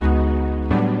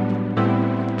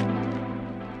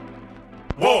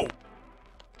Whoa.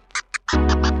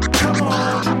 Come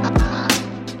on.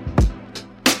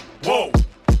 Whoa.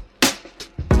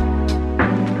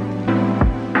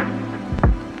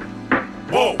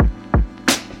 Whoa.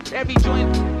 Every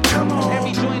joint. Come on.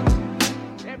 Every joint.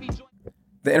 Every joint.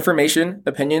 The information,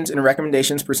 opinions, and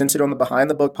recommendations presented on the Behind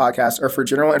the Book podcast are for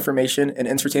general information and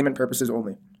entertainment purposes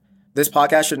only. This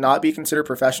podcast should not be considered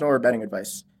professional or betting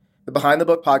advice. The Behind the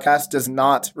Book podcast does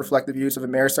not reflect the views of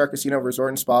Ameristar Casino Resort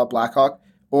and Spa Blackhawk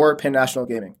or Penn National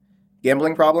Gaming.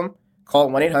 Gambling problem? Call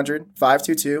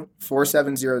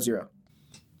 1-800-522-4700.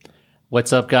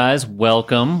 What's up, guys?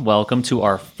 Welcome to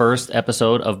our first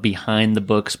episode of Behind the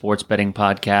Book Sports Betting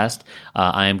Podcast.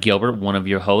 I am Gilbert, one of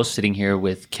your hosts, sitting here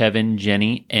with Kevin,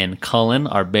 Jenny, and Cullen.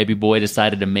 Our baby boy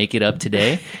decided to make it up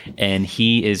today, and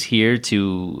he is here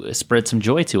to spread some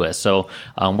joy to us. So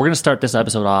we're going to start this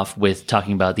episode off with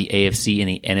talking about the AFC and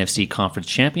the NFC Conference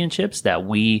Championships that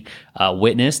we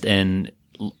witnessed and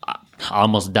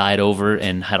almost died over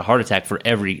and had a heart attack for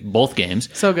both games.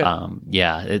 So good.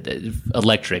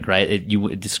 Electric, right? You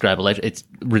would describe electric. It's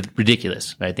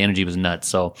ridiculous, right? The energy was nuts.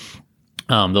 So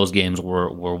those games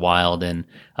were wild, and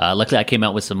luckily I came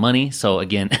out with some money. So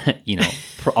again,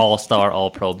 all-star,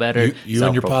 all-pro better. You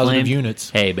and your positive units.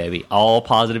 Hey, baby, all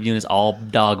positive units, all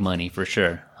dog money for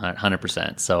sure,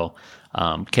 100%. So.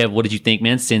 Kev, what did you think,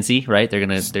 man? Cincy, right? They're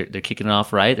kicking it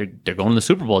off, right? They're going to the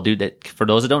Super Bowl, dude. That, for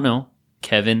those that don't know,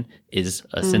 Kevin is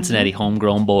a Cincinnati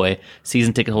homegrown boy,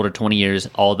 season ticket holder, 20 years.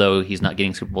 Although he's not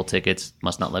getting Super Bowl tickets,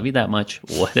 must not love you that much.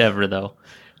 Whatever, though.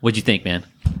 What'd you think, man?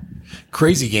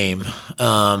 Crazy game.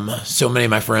 So many of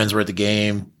my friends were at the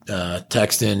game,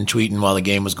 texting, tweeting while the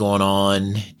game was going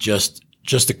on. Just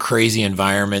a crazy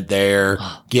environment there.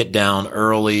 Get down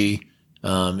early,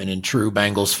 and in true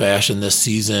Bengals fashion this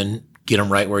season, get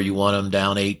them right where you want them,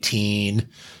 down 18.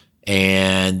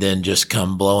 And then just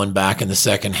come blowing back in the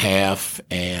second half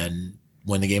and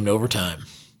win the game in overtime.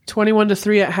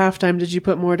 21-3 at halftime. Did you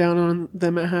put more down on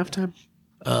them at halftime?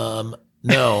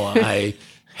 No, I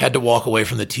had to walk away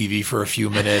from the TV for a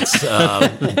few minutes,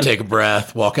 take a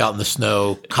breath, walk out in the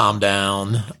snow, calm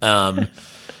down, and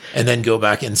then go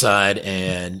back inside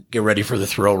and get ready for the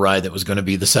thrill ride that was going to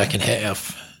be the second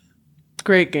half.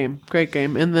 Great game.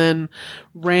 And then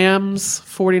Rams,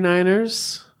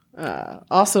 49ers.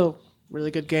 Also,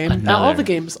 really good game. All the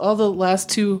games, all the last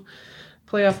two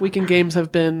playoff weekend games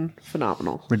have been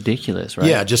phenomenal. Ridiculous, right?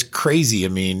 Yeah, just crazy. I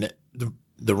mean,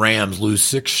 the Rams lose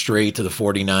 6 straight to the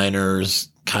 49ers.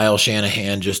 Kyle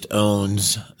Shanahan just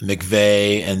owns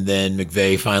McVay, and then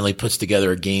McVay finally puts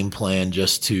together a game plan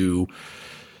just to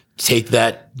take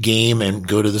that game and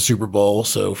go to the Super Bowl.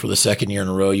 So for the second year in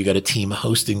a row, you got a team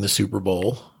hosting the Super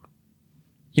Bowl.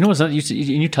 You know what's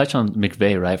you touch on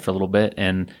McVay, right, for a little bit,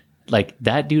 and like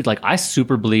that dude, like I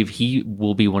super believe he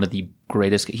will be one of the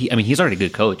greatest. He's already a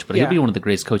good coach, but he'll be one of the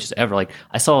greatest coaches ever. Like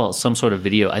I saw some sort of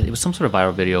video, it was some sort of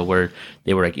viral video where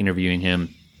they were like interviewing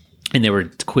him and they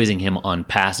were quizzing him on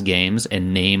past games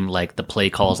and name like the play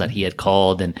calls that he had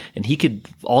called, and he could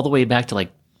all the way back to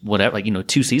like whatever, like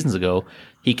 2 seasons ago.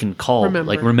 He can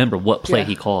remember what play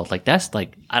he called. Like that's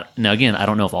like, now again, I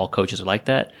don't know if all coaches are like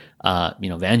that.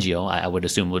 Fangio, I would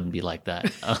assume wouldn't be like that.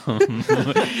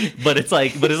 But it's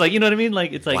like, you know what I mean?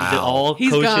 Like, it's like all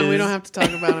He's coaches. gone. We don't have to talk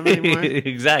about him anymore.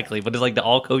 Exactly. But it's like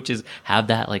all coaches have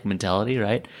that like mentality,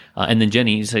 right? And then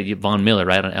Jenny, you said Von Miller,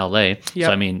 right, on LA. Yep.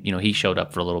 So, I mean, he showed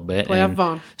up for a little bit. Playoff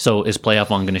Von. So is Playoff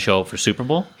Von going to show up for Super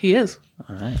Bowl? He is.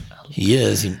 All right. He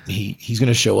is. He's going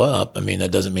to show up. I mean,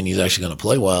 that doesn't mean he's actually going to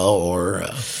play well or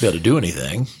be able to do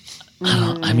anything.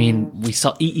 We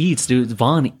saw he eats, dude.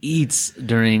 Vaughn eats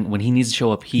when he needs to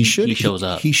show up. He shows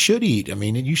up. He should eat. I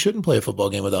mean, you shouldn't play a football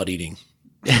game without eating.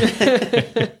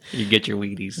 You get your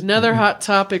Wheaties. Another hot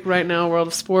topic right now, world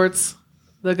of sports.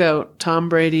 The GOAT, Tom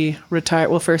Brady,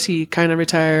 retired. Well, first he kind of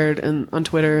retired on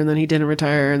Twitter, and then he didn't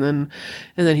retire, and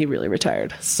then he really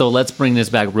retired. So let's bring this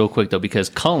back real quick though, because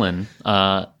Cullen,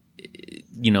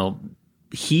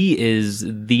 he is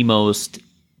the most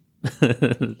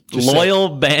loyal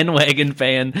bandwagon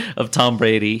fan of Tom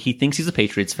Brady. He thinks he's a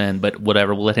Patriots fan, but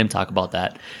whatever, we'll let him talk about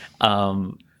that.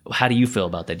 How do you feel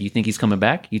about that? Do you think he's coming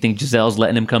back? You think Gisele's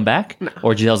letting him come back? No.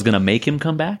 Or Gisele's going to make him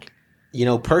come back?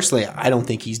 Personally, I don't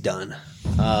think he's done.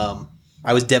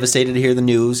 I was devastated to hear the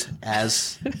news,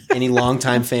 as any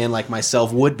longtime fan like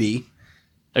myself would be.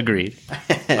 Agreed.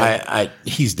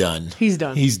 He's done. He's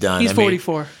done. He's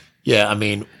 44.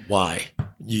 Why?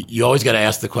 You always got to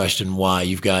ask the question, why?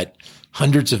 You've got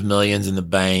hundreds of millions in the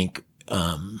bank.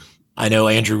 I know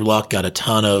Andrew Luck got a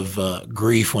ton of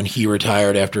grief when he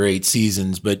retired after 8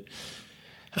 seasons, but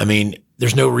I mean,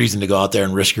 there's no reason to go out there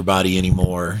and risk your body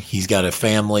anymore. He's got a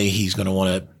family. He's going to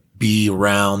want to be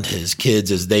around his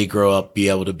kids as they grow up, be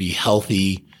able to be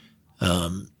healthy,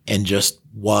 and just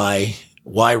why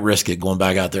risk it going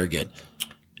back out there again?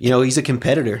 You know, he's a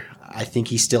competitor. I think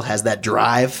he still has that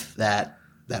drive that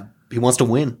he wants to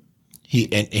win.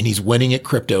 And he's winning at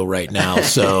crypto right now,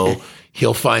 so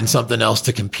he'll find something else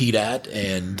to compete at.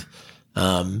 And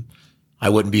I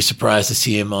wouldn't be surprised to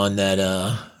see him on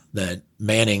that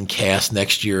Manning cast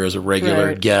next year as a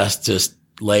regular guest, just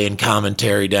laying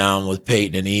commentary down with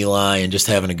Peyton and Eli and just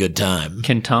having a good time.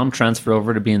 Can Tom transfer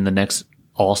over to being the next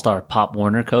All-Star Pop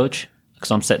Warner coach?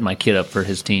 Because I'm setting my kid up for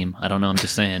his team. I don't know. I'm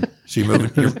just saying. So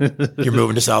you're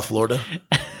moving to South Florida?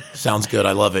 Sounds good.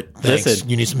 I love it. Thanks. Listen,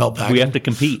 you need some help packing? We have to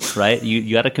compete, right?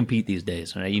 You got to compete these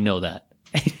days, right? You know that.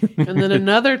 And then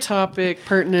another topic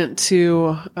pertinent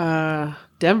to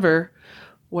Denver.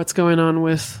 What's going on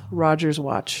with Rodgers'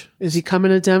 watch? Is he coming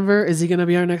to Denver? Is he going to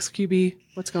be our next QB?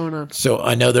 What's going on? So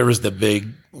I know there was the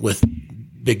big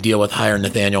deal with hiring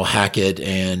Nathaniel Hackett,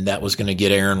 and that was going to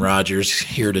get Aaron Rodgers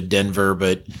here to Denver,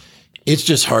 but it's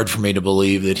just hard for me to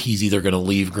believe that he's either going to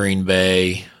leave Green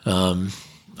Bay.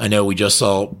 I know we just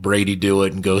saw Brady do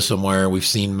it and go somewhere. We've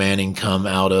seen Manning come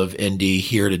out of Indy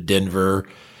here to Denver.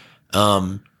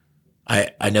 I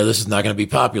know this is not going to be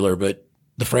popular, but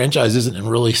the franchise isn't in a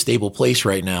really stable place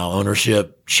right now.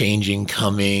 Ownership changing,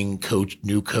 coming,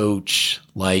 new coach.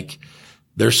 Like,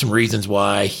 there's some reasons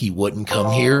why he wouldn't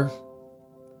come here.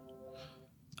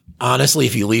 Honestly,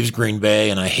 if he leaves Green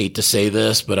Bay, and I hate to say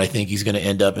this, but I think he's going to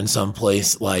end up in some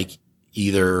place like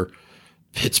either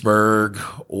Pittsburgh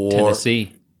or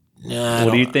Tennessee. Nah,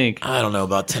 What do you think? I don't know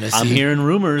about Tennessee. I'm hearing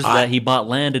rumors that he bought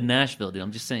land in Nashville, dude.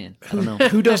 I'm just saying. I don't know.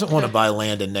 Who doesn't want to buy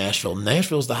land in Nashville?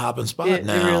 Nashville's the hopping spot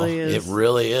now. It really is. It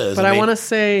really is. But I want to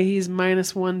say he's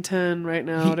minus 110 right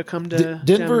now to come to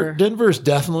Denver. Denver's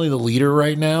definitely the leader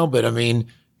right now, but I mean,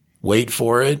 wait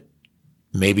for it.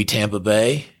 Maybe Tampa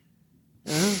Bay.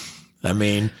 I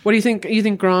mean, what do you think? You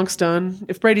think Gronk's done?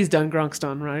 If Brady's done, Gronk's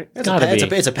done, right?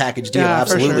 It's a package deal, Yeah,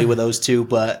 for absolutely, sure. with those two.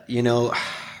 But, you know,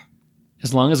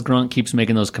 As long as Gronk keeps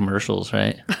making those commercials,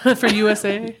 right? For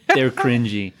USA? They're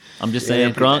cringy. I'm just saying.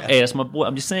 they're pretty Gronk, bad. hey, that's my boy.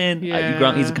 I'm just saying. Yeah.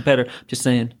 Gronk, he's a competitor. I'm just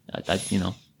saying. You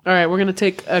know. All right, we're going to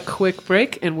take a quick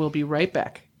break, and we'll be right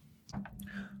back.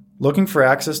 Looking for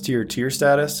access to your tier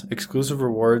status, exclusive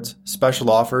rewards, special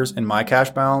offers, and My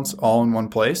Cash balance all in one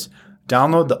place?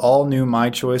 Download the all-new My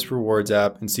Choice Rewards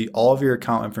app and see all of your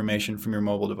account information from your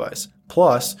mobile device.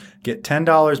 Plus, get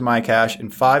 $10 My Cash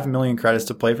and 5 million credits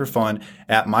to play for fun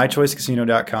at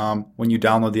mychoicecasino.com when you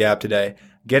download the app today.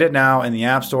 Get it now in the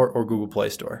App Store or Google Play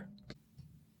Store.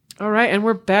 All right, and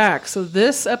we're back. So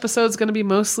this episode is going to be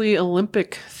mostly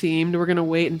Olympic themed. We're going to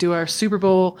wait and do our Super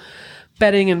Bowl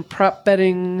betting and prop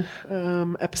betting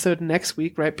episode next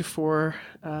week, right before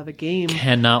the game.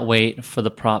 Cannot wait for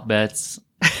the prop bets.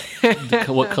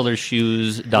 What color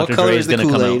shoes Dr. color Dre is is the going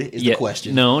to come Kool-Aid out? is the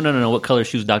question. No. What color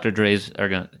shoes Dr. Dre's are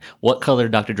going? What color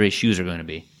Dr. Dre's shoes are going to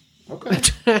be? okay.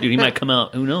 Dude, he might come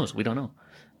out. Who knows? We don't know.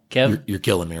 Kev, you're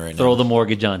killing me right throw now. the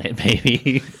mortgage on it,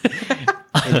 baby.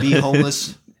 And be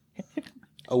homeless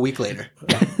a week later.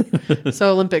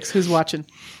 So Olympics, who's watching?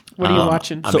 What are you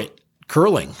watching? I mean,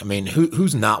 curling. I mean,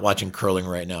 who's not watching curling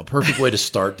right now? Perfect way to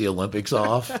start the Olympics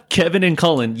off. Kevin and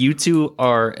Cullen, you two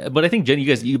are, but I think Jen,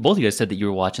 both of you guys said that you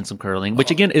were watching some curling,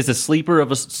 which again is a sleeper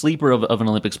of an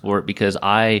Olympic sport because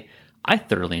I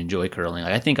thoroughly enjoy curling.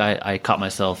 I think I caught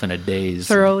myself in a daze.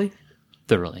 Thoroughly.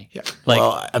 Yeah.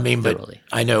 Well, I mean, but thoroughly.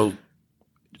 I know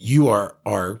you are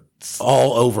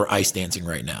all over ice dancing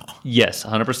right now. Yes,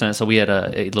 100%. So we had a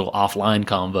little offline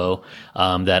convo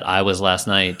that I was last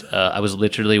night. I was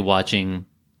literally watching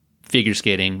figure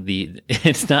skating.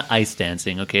 It's not ice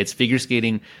dancing, okay? It's figure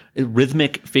skating,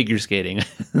 rhythmic figure skating.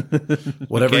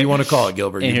 Whatever you want to call it,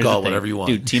 Gilbert. And You here's call the it thing. whatever you want.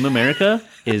 Dude, Team America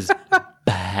is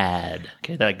bad.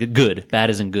 Okay, good. Bad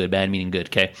isn't good. Bad meaning good.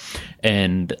 Okay,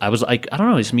 and I was like, I don't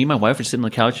know. It's me and my wife were sitting on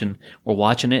the couch and we're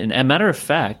watching it. And as a matter of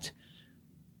fact,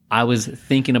 I was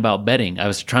thinking about betting. I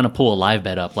was trying to pull a live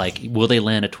bet up. Like, will they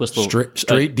land a twistle?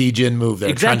 Straight D-Gen move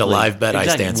there. Trying to live bet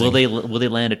ice dancing. Will they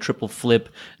land a triple flip,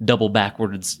 double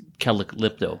backwards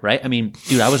caliclipto? Right. I mean,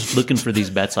 dude, I was looking for these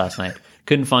bets last night.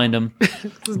 Couldn't find them,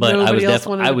 but Nobody else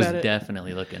wanted to I was bet it.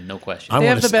 definitely looking. No question. They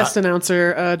have the best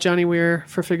announcer, Johnny Weir,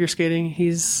 for figure skating.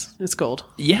 It's gold.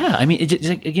 Yeah, I mean,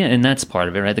 again, and that's part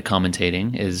of it, right? The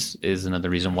commentating is another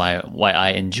reason why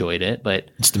I enjoyed it. But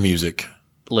It's the music.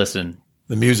 listen,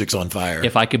 The music's on fire.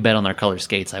 if I could bet on their color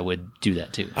skates, I would do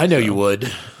that too. I know you would.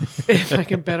 If I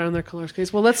can bet on their color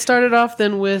skates. Well, let's start it off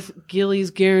then with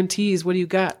Gilly's guarantees. What do you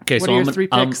got? Okay, what so are your three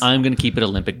picks? I'm going to keep it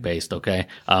Olympic based. Okay,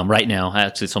 right now,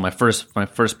 actually, so my first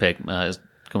pick is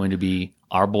going to be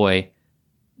our boy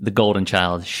the golden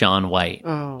child, Shaun White.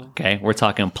 Oh, Okay, we're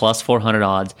talking plus 400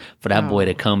 odds for that boy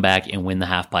to come back and win the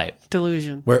half pipe.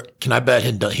 delusion. Where can I bet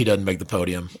he doesn't make the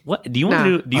podium? What do you want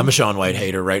to do? Do you, I'm a Shaun White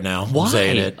hater right now. why? I'm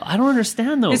saying it. I don't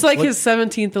understand though. It's like his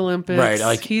 17th Olympics. Right,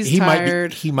 like he's he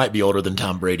tired. he might be older than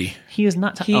Tom Brady. he is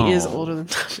not. He is older than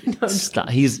Tommy. No, Stop.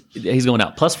 He's going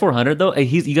out plus 400 though.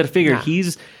 You got to figure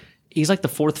he's like the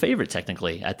fourth favorite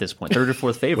technically at this point, third or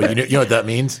fourth favorite. Well, you know what that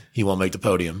means? He won't make the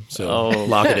podium. So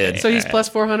lock it in. So he's plus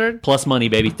 400. Plus money,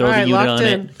 baby. Throw All the right, unit locked on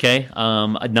in. it. Okay.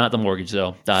 Not the mortgage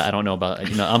though. I don't know about.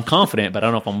 I'm confident, but I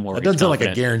don't know if I'm mortgage. That doesn't sound like a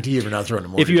confident. guarantee if you're not throwing a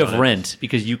mortgage If you have on it. rent,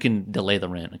 because you can delay the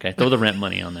rent. Okay, throw the rent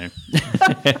money on there.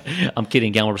 I'm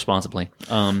kidding. Gamble responsibly.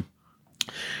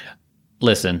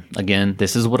 Listen, again,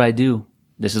 this is what I do.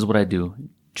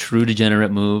 True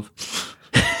degenerate move.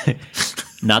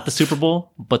 Not the Super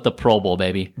Bowl, but the Pro Bowl,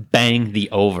 baby. Bang the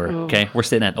over. Okay, we're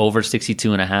sitting at over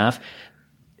 62.5.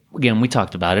 Again, we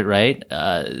talked about it, right?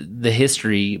 The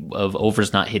history of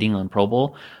overs not hitting on Pro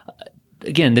Bowl.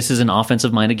 Again, this is an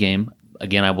offensive-minded game.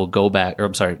 Again, I will go back,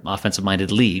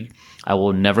 offensive-minded league. I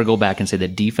will never go back and say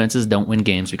that defenses don't win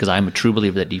games because I'm a true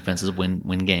believer that defenses win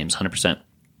games, 100%.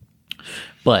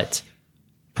 But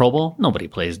Pro Bowl, nobody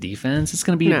plays defense. It's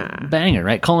going to be a banger,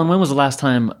 right? Colin, when was the last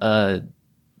time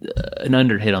an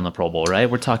under hit on the Pro Bowl, right?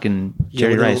 We're talking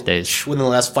Jerry Rice days. Within the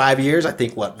last 5 years, I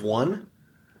think, one?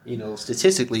 You know,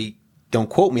 statistically, don't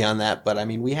quote me on that, but I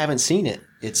mean, we haven't seen it.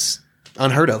 It's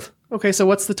unheard of. Okay, so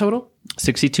what's the total?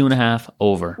 62.5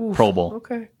 over Pro Bowl.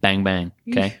 Okay. Bang, bang.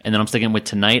 Okay. And then I'm sticking with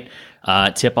tonight.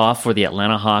 Tip off for the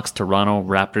Atlanta Hawks Toronto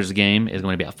Raptors game is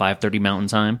going to be at 5:30 Mountain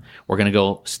Time. We're going to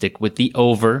go stick with the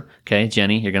over. Okay,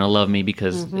 Jenny, you're going to love me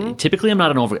because typically I'm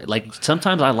not an over. Like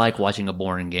sometimes I like watching a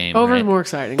boring game. Over right? is more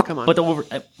exciting. Come on. But the over.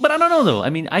 But I don't know though. I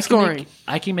mean, I Scoring.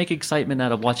 can make excitement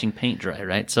out of watching paint dry,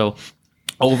 right? So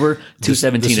over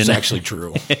 217 This is and actually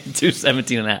true.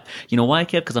 217 and a half. You know why,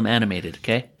 Kev? Because I'm animated.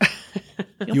 Okay.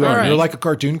 You are. You're like a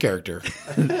cartoon character.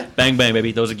 Bang, bang,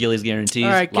 baby. Those are Gilly's guarantees.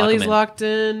 All right, Lock 'em Gilly's in. locked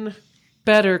in.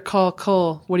 Better call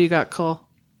Cole. What do you got, Cole?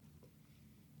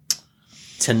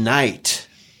 Tonight,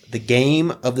 the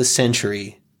game of the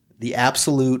century, the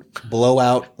absolute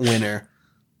blowout winner.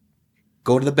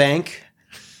 Go to the bank,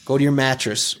 go to your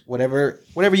mattress, whatever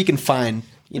you can find.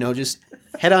 You know, just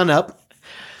head on up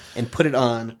and put it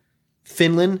on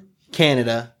Finland,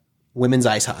 Canada, women's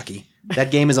ice hockey.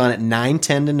 That game is on at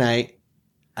 9:10 tonight.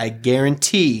 I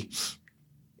guarantee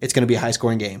it's going to be a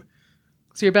high-scoring game.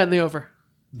 So you're betting the over.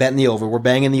 Betting the over. We're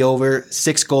banging the over.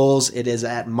 6 goals. It is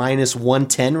at minus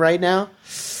 110 right now.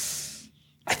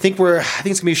 I think it's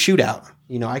going to be a shootout.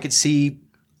 You know, I could see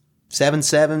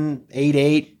 7-7,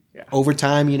 8-8,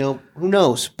 overtime. You know, who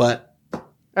knows? But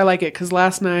I like it because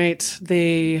last night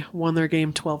they won their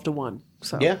game 12-1.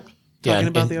 So yeah. talking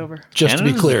about and the over. Just to Canada's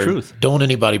be the clear, truth. don't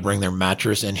anybody bring their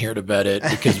mattress in here to bet it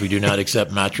because we do not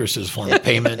accept mattresses for form of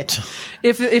payment.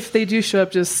 If they do show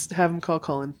up, just have them call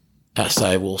Colin. As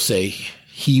I will say,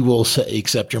 he will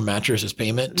accept your mattress as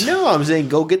payment. No, I'm saying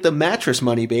go get the mattress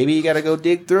money, baby. You got to go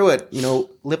dig through it. You know,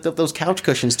 lift up those couch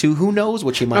cushions too. Who knows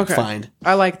what you might find.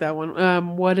 I like that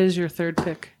one. What is your third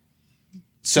pick?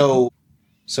 So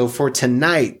for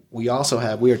tonight, we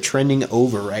are trending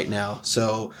over right now.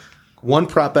 So one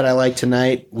prop bet I like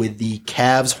tonight with the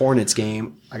Cavs Hornets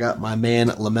game, I got my man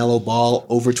LaMelo Ball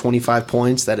over 25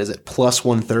 points. That is at plus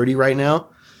 130 right now.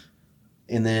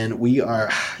 And then we are,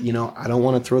 you know, I don't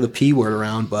want to throw the P word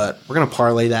around, but we're going to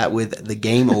parlay that with the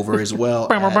game over as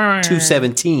well at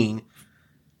 217.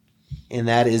 And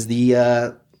that is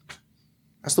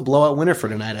that's the blowout winner for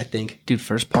tonight, I think. Dude,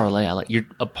 first parlay. I like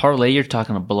a parlay. You're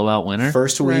talking a blowout winner.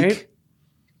 First week, Right.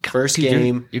 first Dude,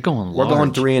 game. You're going We're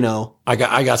large. going 3-0. I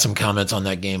got some comments on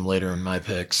that game later in my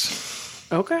picks.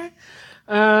 Okay.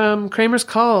 Kramer's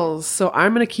calls. So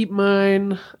I'm going to keep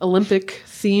mine Olympic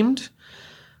themed.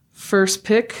 First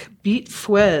pick, Beat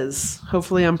Fuez.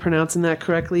 Hopefully I'm pronouncing that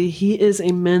correctly. He is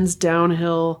a men's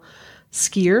downhill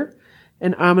skier,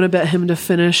 and I'm going to bet him to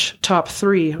finish top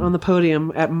 3 on the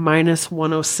podium at minus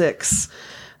 106.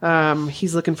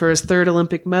 He's looking for his 3rd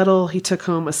Olympic medal. He took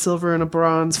home a silver and a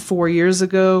bronze 4 years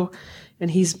ago, and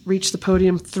he's reached the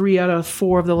podium 3 out of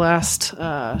 4 of the last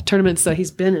tournaments that he's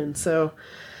been in. So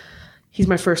he's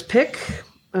my first pick.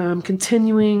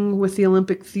 Continuing with the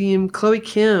Olympic theme, Chloe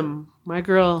Kim, my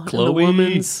girl in the Chloe.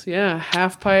 women's,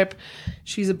 half pipe.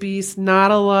 She's a beast.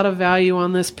 Not a lot of value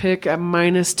on this pick at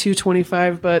minus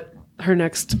 225, but her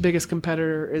next biggest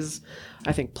competitor is,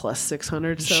 I think, plus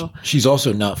 600. So She's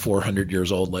also not 400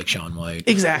 years old like Shaun White.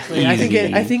 exactly,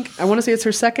 I want to say it's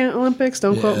her 2nd Olympics.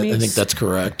 Don't quote me. I think that's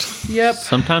correct. Yep.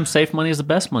 Sometimes safe money is the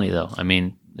best money, though. I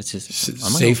mean, it's just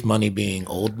I'm not Safe money being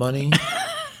old money.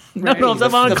 No, I'm talking about The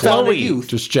fountain of Chloe. youth.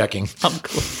 Just checking. I'm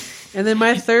Chloe. And then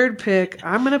my third pick,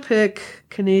 I'm going to pick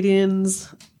Canada's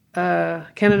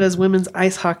women's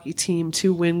ice hockey team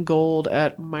to win gold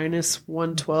at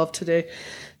 -112 today.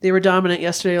 They were dominant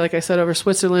yesterday, like I said, over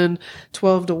Switzerland,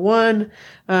 12-1.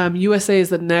 USA is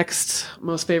the next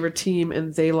most favored team,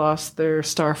 and they lost their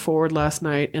star forward last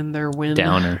night in their win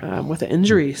Downer. with an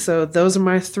injury. So those are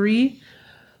my three.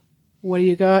 What do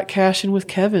you got? Cash in with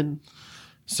Kevin.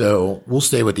 So we'll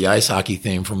stay with the ice hockey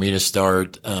theme for me to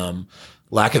start.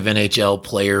 Lack of NHL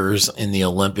players in the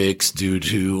Olympics due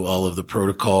to all of the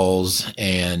protocols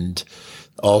and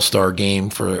all-star game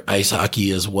for ice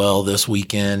hockey as well this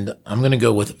weekend. I'm going to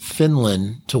go with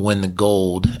Finland to win the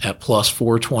gold at plus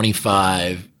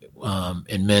 425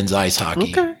 in men's ice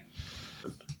hockey. Okay.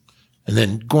 And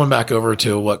then going back over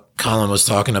to what Colin was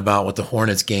talking about with the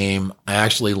Hornets game, I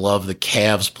actually love the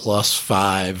Cavs plus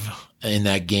 5 in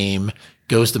that game.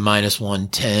 Goes to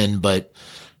 -110, but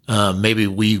maybe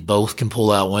we both can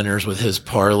pull out winners with his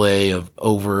parlay of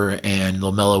over and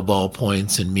LaMelo Ball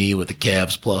points and me with the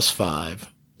Cavs plus 5.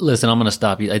 Listen, I'm going to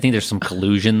stop you. I think there's some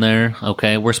collusion there.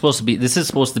 Okay. This is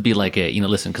supposed to be like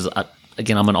listen, because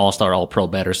again, I'm an all-star, all-pro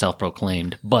better,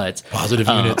 self-proclaimed, but Positive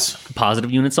units.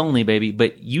 positive units only, baby.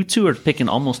 But you two are picking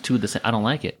almost two of the same. I don't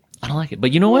like it.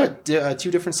 But you know what?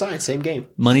 Two different sides, same game.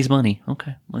 Money's money.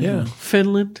 Okay. Money's money.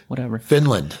 Finland. Whatever.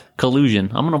 Finland. Collusion.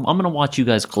 I'm gonna watch you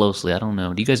guys closely. I don't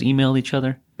know. Do you guys email each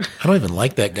other? I don't even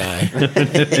like that guy.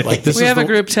 Like this We is have the, a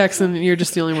group text, and you're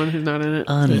just the only one who's not in it.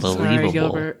 Unbelievable. Sorry,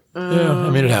 Gilbert. Yeah, I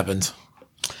mean, it happens.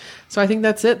 So I think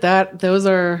that's it. Those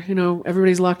are,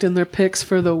 everybody's locked in their picks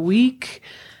for the week.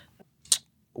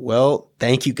 Well,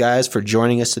 thank you guys for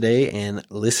joining us today and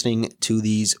listening to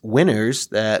these winners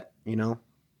that,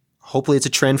 hopefully it's a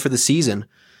trend for the season.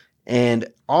 And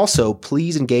also,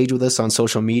 please engage with us on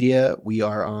social media. We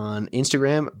are on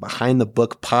Instagram, Behind the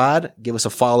Book Pod. Give us a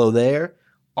follow there.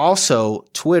 Also,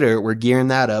 Twitter, we're gearing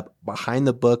that up, Behind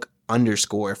the Book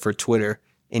 _ for Twitter.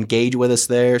 Engage with us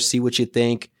there. See what you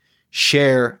think.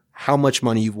 Share how much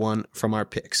money you've won from our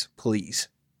picks, please.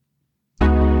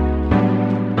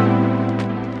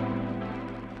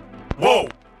 Whoa!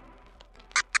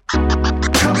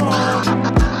 Come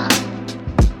on!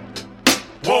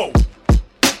 Whoa!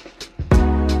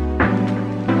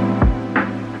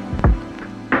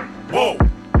 Whoa!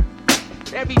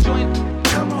 Every joint